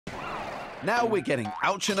Now we're getting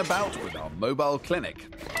ouch and about with our mobile clinic.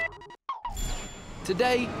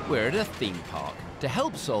 Today, we're at a theme park to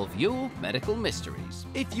help solve your medical mysteries.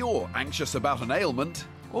 If you're anxious about an ailment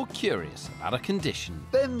or curious about a condition,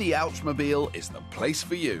 then the Ouchmobile is the place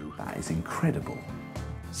for you. That is incredible.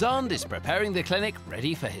 Xand is preparing the clinic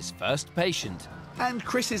ready for his first patient. And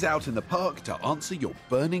Chris is out in the park to answer your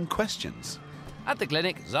burning questions. At the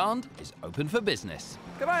clinic, Xand is open for business.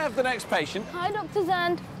 Can I have the next patient? Hi, Dr.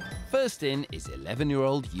 Xand. First in is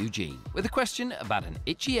 11-year-old Eugene with a question about an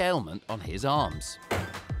itchy ailment on his arms.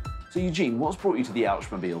 So, Eugene, what's brought you to the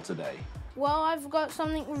Ouchmobile today? Well, I've got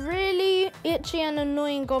something really itchy and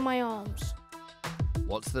annoying on my arms.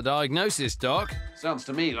 What's the diagnosis, Doc? Sounds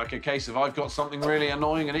to me like a case of I've got something really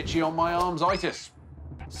annoying and itchy on my arms-itis.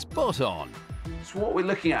 Spot on. So what we're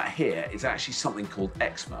looking at here is actually something called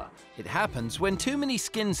eczema. It happens when too many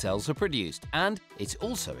skin cells are produced, and it's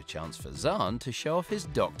also a chance for Xand to show off his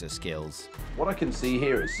doctor skills. What I can see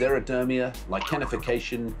here is xerodermia,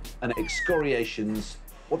 lichenification, and excoriations.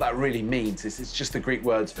 What that really means is it's just the Greek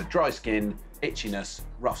words for dry skin, itchiness,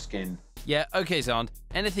 rough skin. Yeah, OK, Xand.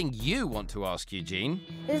 Anything you want to ask Eugene?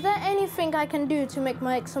 Is there anything I can do to make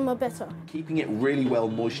my eczema better? Keeping it really well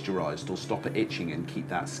moisturised will stop it itching and keep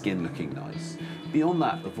that skin looking nice. Beyond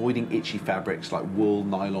that, avoiding itchy fabrics like wool,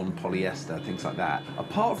 nylon, polyester, things like that.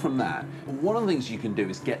 Apart from that, one of the things you can do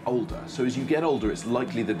is get older. So as you get older, it's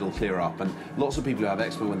likely that it'll clear up, and lots of people who have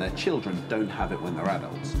eczema when they're children don't have it when they're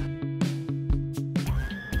adults.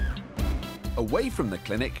 Away from the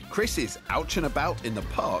clinic, Chris is ouch and about in the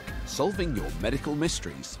park, solving your medical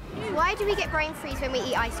mysteries. Why do we get brain freeze when we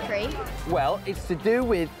eat ice cream? Well, it's to do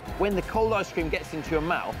with when the cold ice cream gets into your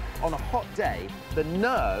mouth, on a hot day, the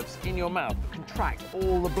nerves in your mouth contract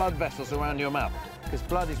all the blood vessels around your mouth, because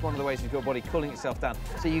blood is one of the ways of your body cooling itself down.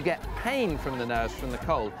 So you get pain from the nerves from the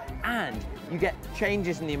cold, and you get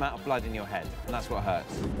changes in the amount of blood in your head, and that's what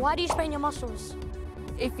hurts. Why do you strain your muscles?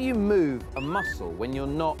 If you move a muscle when you're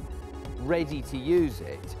not ready to use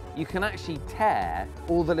it, you can actually tear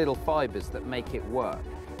all the little fibres that make it work.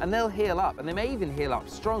 And they'll heal up, and they may even heal up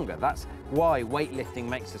stronger. That's why weightlifting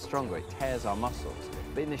makes us stronger. It tears our muscles.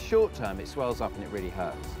 But in the short term, it swells up and it really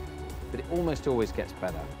hurts. But it almost always gets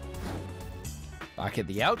better. Back at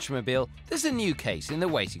the Ouchmobile, there's a new case in the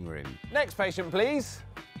waiting room. Next patient, please.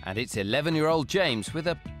 And it's 11-year-old James with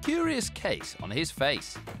a curious case on his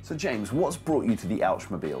face. So, James, what's brought you to the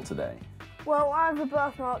Ouchmobile today? Well, I have a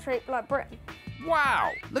birthmark shaped like Britain.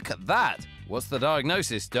 Wow, look at that. What's the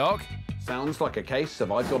diagnosis, Doc? Sounds like a case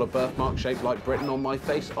of I've got a birthmark shaped like Britain on my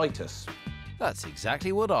face-itis. That's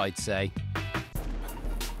exactly what I'd say.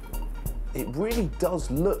 It really does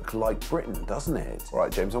look like Britain, doesn't it? All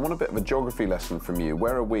right, James, I want a bit of a geography lesson from you.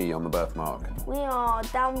 Where are we on the birthmark? We are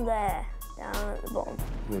down there, down at the bottom.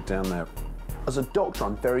 We're down there. As a doctor,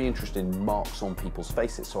 I'm very interested in marks on people's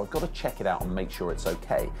faces, so I've got to check it out and make sure it's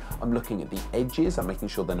okay. I'm looking at the edges, I'm making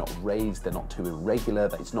sure they're not raised, they're not too irregular,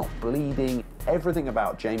 that it's not bleeding. Everything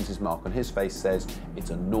about James's mark on his face says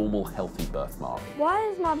it's a normal, healthy birthmark. Why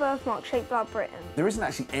is my birthmark shaped like Britain? There isn't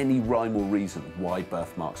actually any rhyme or reason why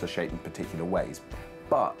birthmarks are shaped in particular ways,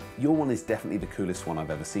 but your one is definitely the coolest one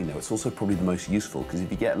I've ever seen, though. It's also probably the most useful, because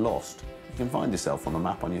if you get lost, you can find yourself on the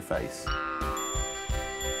map on your face.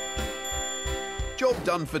 Job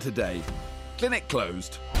done for today. Clinic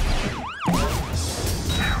closed.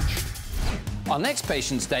 Our next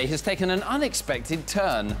patient's day has taken an unexpected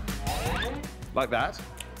turn. Like that?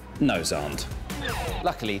 No, Xand.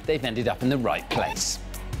 Luckily, they've ended up in the right place.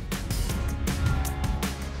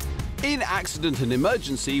 In accident and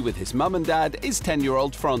emergency with his mum and dad is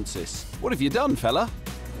 10-year-old Francis. What have you done, fella?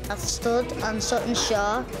 I've stood on something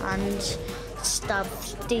sharp and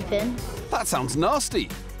stabbed deep in. That sounds nasty.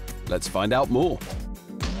 Let's find out more.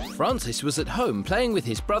 Francis was at home playing with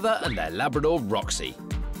his brother and their Labrador, Roxy.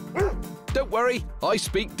 Don't worry, I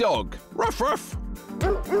speak dog. Ruff, ruff.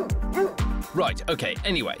 Right, OK,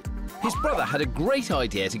 anyway. His brother had a great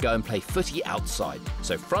idea to go and play footy outside,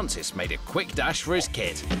 so Francis made a quick dash for his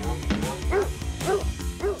kit.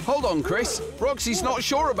 Hold on, Chris. Roxy's not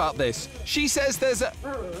sure about this. She says there's a...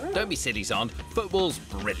 Don't be silly, Xand. Football's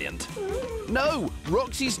brilliant. No,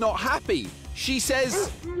 Roxy's not happy. She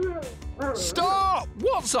says... Stop!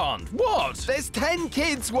 What, Xand? What? There's 10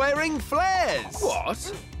 kids wearing flares.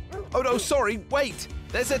 What? Oh, no, sorry, wait.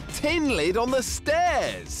 There's a tin lid on the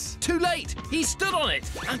stairs. Too late. He stood on it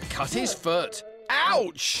and cut his foot.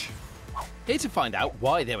 Ouch! Here to find out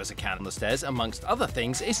why there was a can on the stairs, amongst other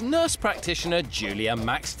things, is nurse practitioner Julia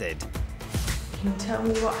Maxted. Can you tell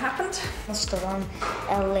me what happened? I stood on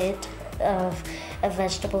a lid of a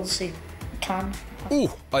vegetable soup can.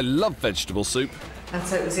 Ooh, I love vegetable soup. And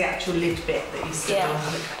so it was the actual lid bit that you stood on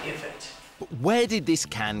that cut your foot. But where did this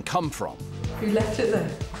can come from? Who left it there?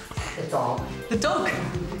 The dog. The dog.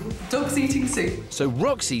 Dog's eating soup. So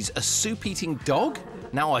Roxy's a soup-eating dog?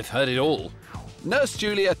 Now I've heard it all. Nurse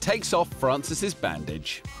Julia takes off Francis's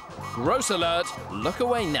bandage. Gross alert, look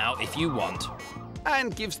away now if you want.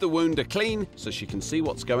 And gives the wound a clean so she can see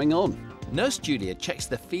what's going on. Nurse Julia checks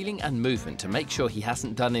the feeling and movement to make sure he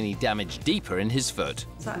hasn't done any damage deeper in his foot.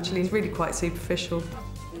 It's actually really quite superficial.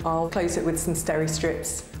 I'll close it with some steri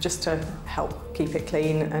strips just to help keep it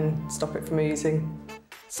clean and stop it from oozing.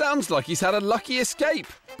 Sounds like he's had a lucky escape.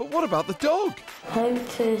 But what about the dog? Hope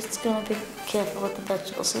it's going to be careful with the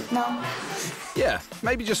vegetable soup now. Yeah,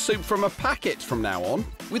 maybe just soup from a packet from now on.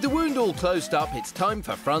 With the wound all closed up, it's time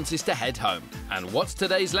for Francis to head home. And what's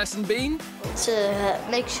today's lesson been? To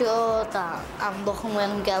make sure that I'm looking where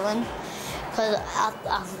I'm going. Because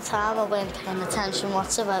at the time I weren't paying attention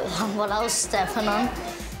whatsoever on what I was stepping on.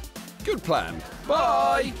 Good plan.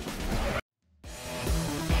 Bye!